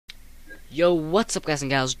Yo, what's up guys and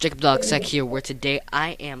gals, jacobdaleksekgaming here, where today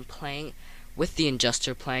I am playing with the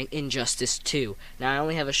Injuster, playing Injustice 2. Now I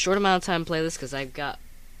only have a short amount of time to play this because I've got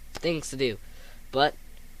things to do, but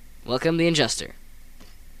welcome the Injuster.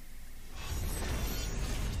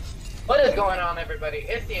 What is going on, everybody?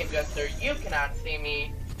 It's the Injuster. You cannot see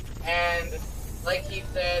me, and like he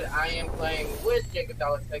said, I am playing with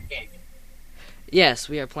jacobdaleksekgaming. Yes,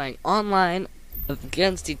 we are playing online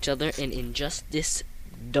against each other in Injustice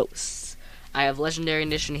 2. I have Legendary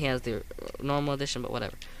Edition, he has the normal edition, but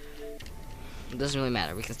whatever. It doesn't really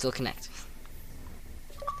matter, we can still connect.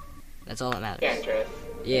 That's all that matters. Cantress.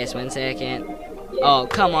 Yes, Wednesday I can't. Oh,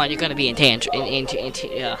 come on, you're gonna be in tantrum.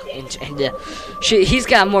 He's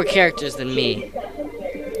got more characters than me.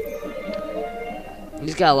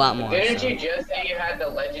 He's got a lot more. Didn't you just say you had the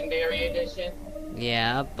Legendary Edition?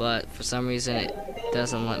 Yeah, but for some reason it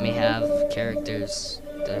doesn't let me have characters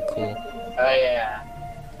that are cool. Oh, yeah.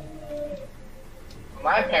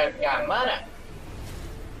 My parents got money.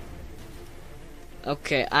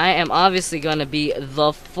 Okay, I am obviously gonna be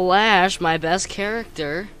the Flash, my best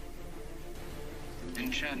character.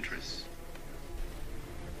 Enchantress.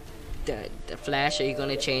 The Flash, are you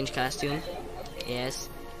gonna change costume? Yes.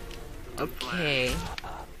 Okay.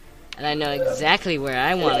 And I know exactly where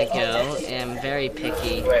I want to go, and I'm very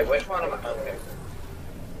picky. Wait, which one am I?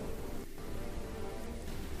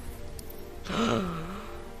 Okay.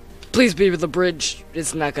 Please be the bridge.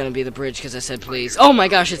 It's not gonna be the bridge because I said please. Oh my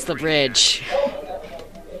gosh, it's the bridge.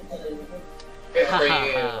 Good for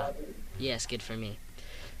you. Yes, good for me.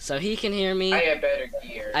 So he can hear me. I have better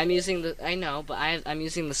gear. I'm using the. I know, but I'm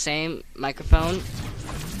using the same microphone.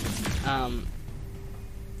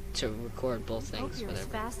 To record both things. Hope you're as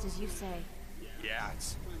fast as you say. Yeah,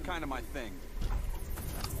 it's kind of my thing.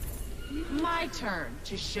 My turn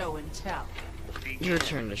to show and tell. Your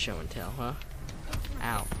turn to show and tell, huh?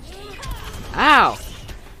 Ow. Ow!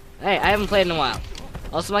 Hey, I haven't played in a while.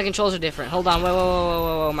 Also, my controls are different. Hold on,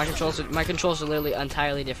 whoa. My controls are literally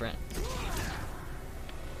entirely different.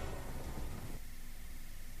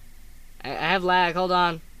 I have lag. Hold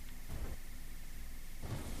on.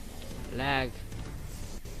 Lag.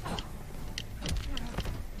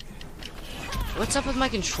 What's up with my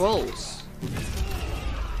controls?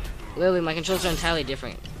 Literally, my controls are entirely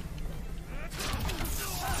different.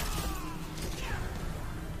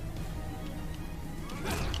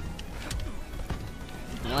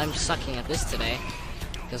 Well, I'm sucking at this today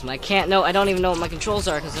because I don't even know what my controls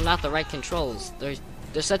are because they're not the right controls. They're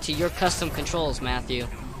set to your custom controls, Matthew.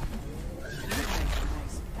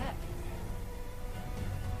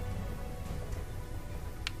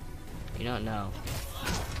 You don't know.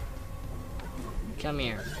 Come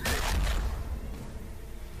here.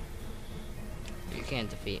 You can't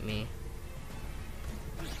defeat me.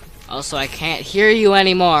 Also, I can't hear you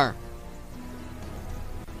anymore.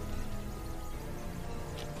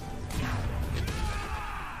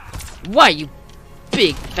 Why, you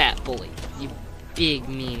big fat bully? You big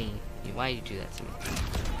meanie. Why you do that to me?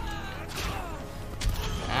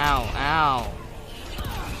 Ow.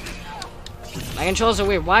 My controls are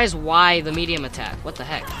weird. Why is Y the medium attack? What the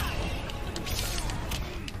heck?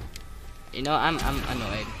 You know, I'm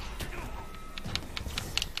annoyed.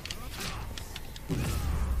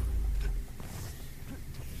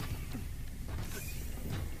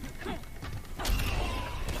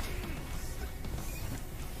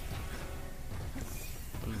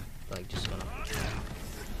 Like, just gonna...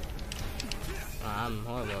 Oh, I'm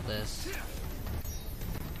horrible at this.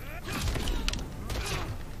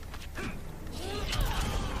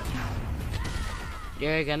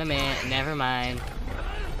 You're gonna never mind.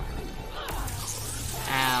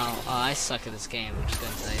 Ow. Oh, I suck at this game. I'm just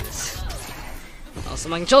gonna tell you this. Also,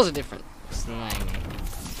 my controls are different. It's annoying me.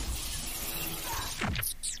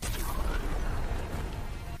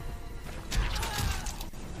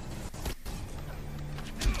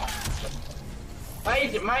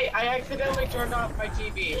 I accidentally turned off my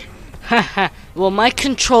TV. Haha. Well, my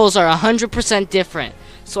controls are 100% different,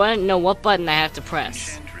 so I don't know what button I have to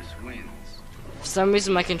press. Enchantress wins. For some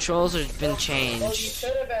reason, my controls have been Well, you changed.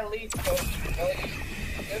 should have at least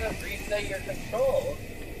reset your controls.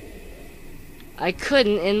 I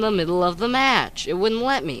couldn't in the middle of the match. It wouldn't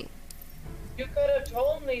let me. You could have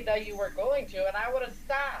told me that you were going to, and I would have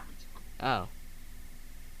stopped. Oh.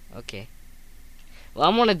 Okay. Well,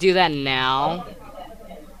 I'm gonna do that now.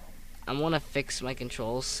 I'm gonna fix my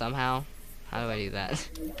controls somehow. How do I do that?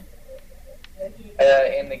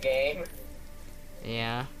 In the game.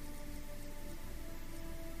 Yeah.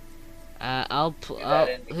 Who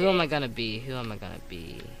am I gonna be? I'm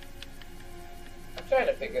trying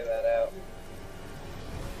to figure that out.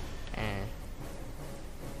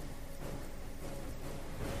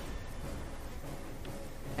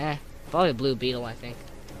 Probably a blue beetle, I think.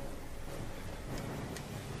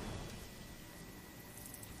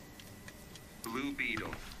 Blue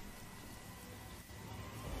beetle.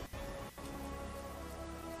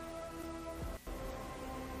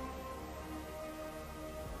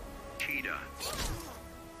 Cheetah.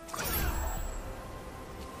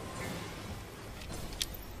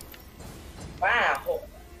 Wow.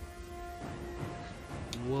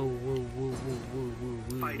 Whoa, whoa, whoa, whoa, whoa, whoa,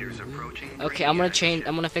 whoa. Fighters approaching. Okay, I'm gonna change.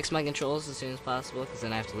 I'm gonna fix my controls as soon as possible, because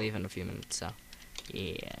then I have to leave in a few minutes. So,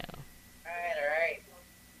 yeah. Alright.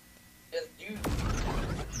 Just do.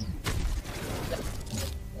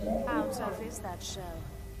 How tough is that shell?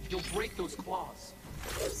 You'll break those claws.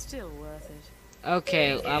 Still worth it.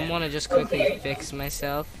 Okay, I want to just quickly fix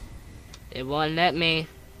myself. It won't let me.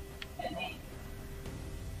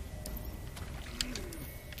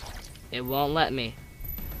 It won't let me.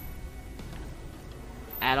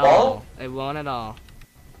 At all. It won't at all.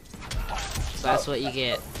 So that's what you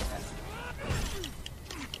get.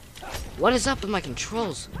 What is up with my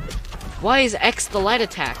controls? Why is X the light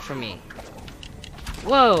attack for me?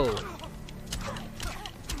 Whoa!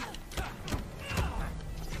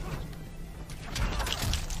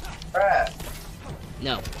 Bruh.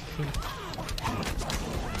 No.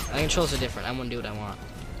 My controls are different. I want to do what I want.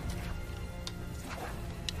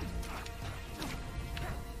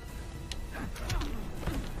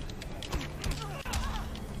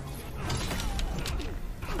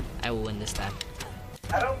 I will win this time.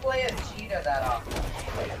 I don't play as cheetah that often.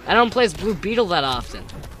 I don't play as Blue Beetle that often.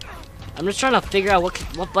 I'm just trying to figure out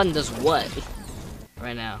what button does what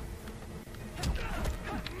right now.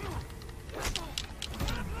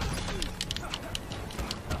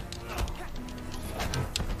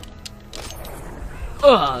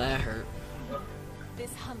 Oh, that hurt.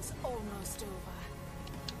 This hunt's almost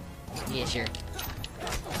over. Yeah, sure.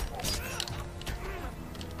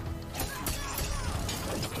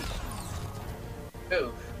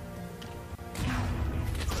 Ooh.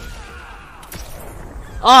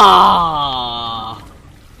 Ah!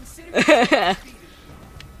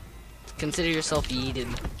 Consider yourself yeeted.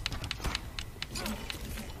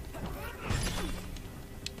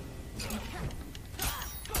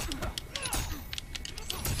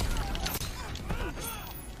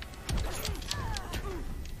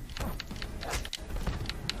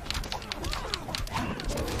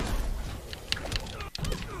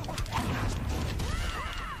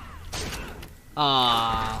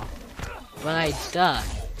 Ah, but I died.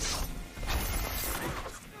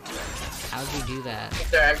 How'd you do that?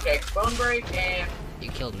 Sir, take phone break and You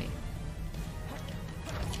killed me.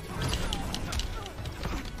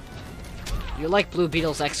 You're like Blue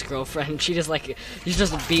Beetle's ex-girlfriend. She just like you're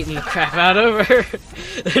just beating the crap out of her.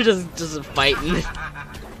 They're just fighting.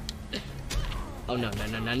 Oh no.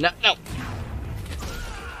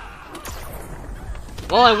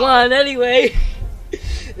 Well, I won anyway.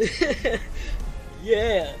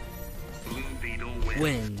 Yeah. Blue beetle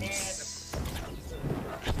Wins.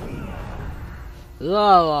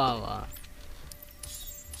 La.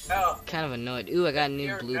 oh, Kind of annoyed. Ooh, I got new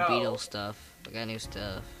Here, Blue no. Beetle stuff. I got new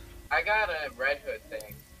stuff. I got a Red Hood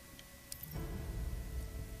thing.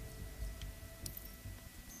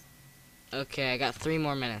 Okay, I got 3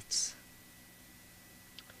 more minutes.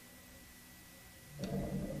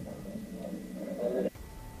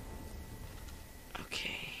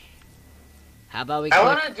 Okay. How about we I click?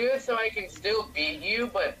 want to do it so I can still beat you,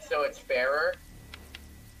 but so it's fairer.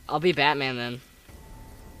 I'll be Batman then.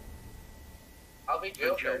 I'll be the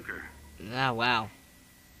Joker. Joker. Ah, wow.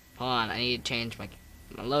 Hold on, I need to change my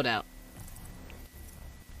loadout.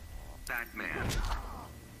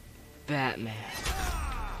 Batman.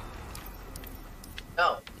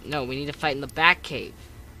 No. No, we need to fight in the Batcave.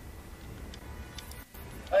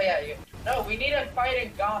 Oh yeah, no, we need to fight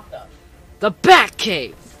in Gotham. The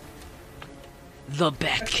Batcave! The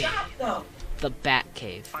Batcave. Gotham! The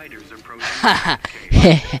Batcave. Fighters approaching. Why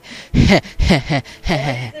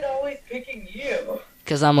is it always picking you?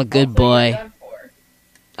 Because I'm a good Also, you're boy. done for.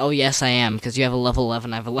 Oh, yes, I am. Because you have a level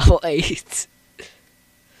 11, I have a level 8.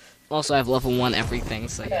 Also, I have level 1 everything,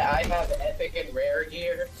 so Yeah, yeah. I have epic and rare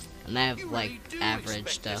gear. And I have, like, average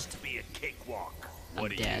stuff. To be a cakewalk. I'm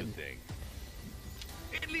What do dead. you think?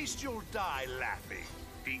 At least you'll die laughing.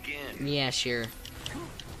 Begin. Yeah, sure.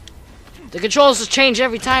 The controls just change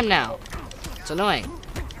every time now. It's annoying.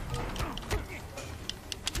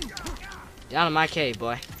 Get out of my cave,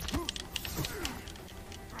 boy.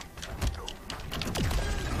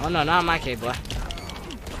 Oh no, not in my cave, boy.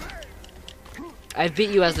 I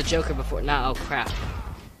beat you as the Joker before. Now, oh crap.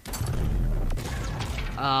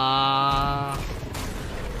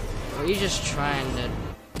 Were you just trying to?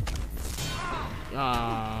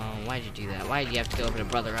 Oh, why'd you do that? Why'd you have to go over to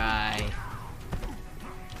Brother Eye?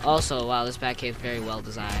 Also, wow, this Bat Cave is very well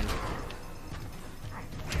designed.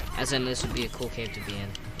 As in, this would be a cool cave to be in,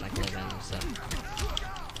 like live in and stuff.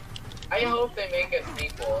 I hope they make a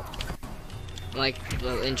sequel. Like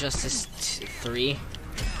Injustice 3.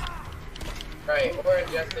 Right, or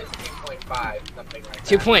Injustice 2.5, something like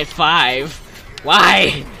that. 2.5?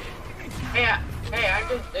 Why? Hey, I'm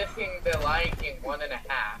just dissing the Lion King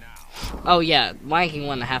 1.5. Oh yeah, Lion King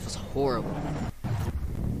 1.5 was horrible.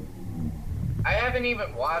 I haven't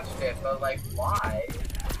even watched it, but like, why?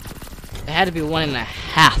 It had to be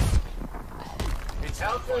 1.5.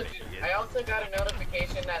 I also got a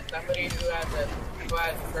notification that somebody who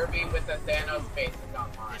has Kirby with a Thanos face is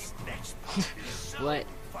online. What?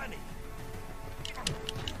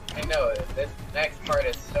 I know, this next part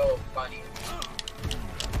is so funny.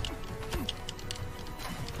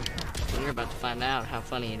 We're about to find out how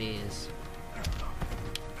funny it is.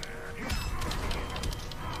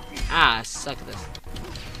 Ah, I suck at this.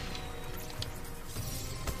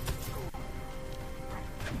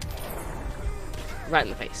 Right in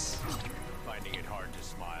the face. Finding it hard to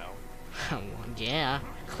smile. Well, yeah,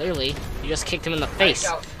 clearly. You just kicked him in the face.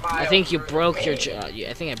 shall smile I think you through broke the your pain. jaw.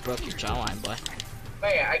 I think I broke your jawline, boy.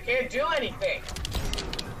 Wait, I can't do anything.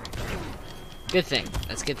 Good thing.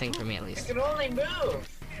 That's a good thing for me, at I least. can only move.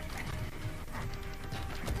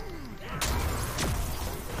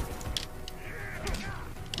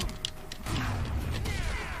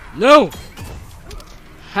 No!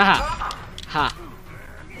 Haha. Ha.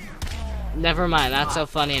 Never mind, not so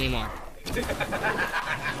funny anymore.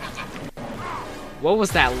 What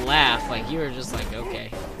was that laugh? Like, you were just like,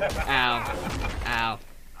 okay. Ow. Ow.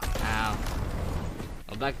 Ow.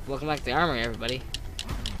 Well, welcome back to the armory, everybody.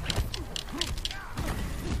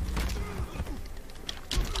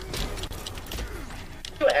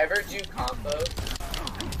 Do you ever do combos?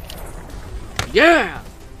 Yeah!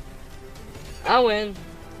 I win.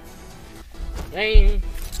 Dang.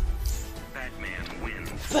 Batman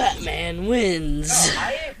wins. Batman wins. No,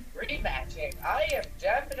 I am rematching. I am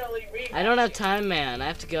definitely rematching. I don't have time, man. I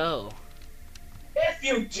have to go. If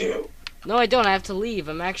you do. No, I don't. I have to leave.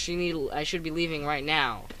 I should be leaving right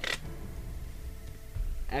now.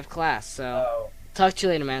 I have class, so Oh. talk to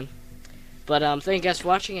you later, man. But thank you guys for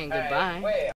watching and goodbye. Wait.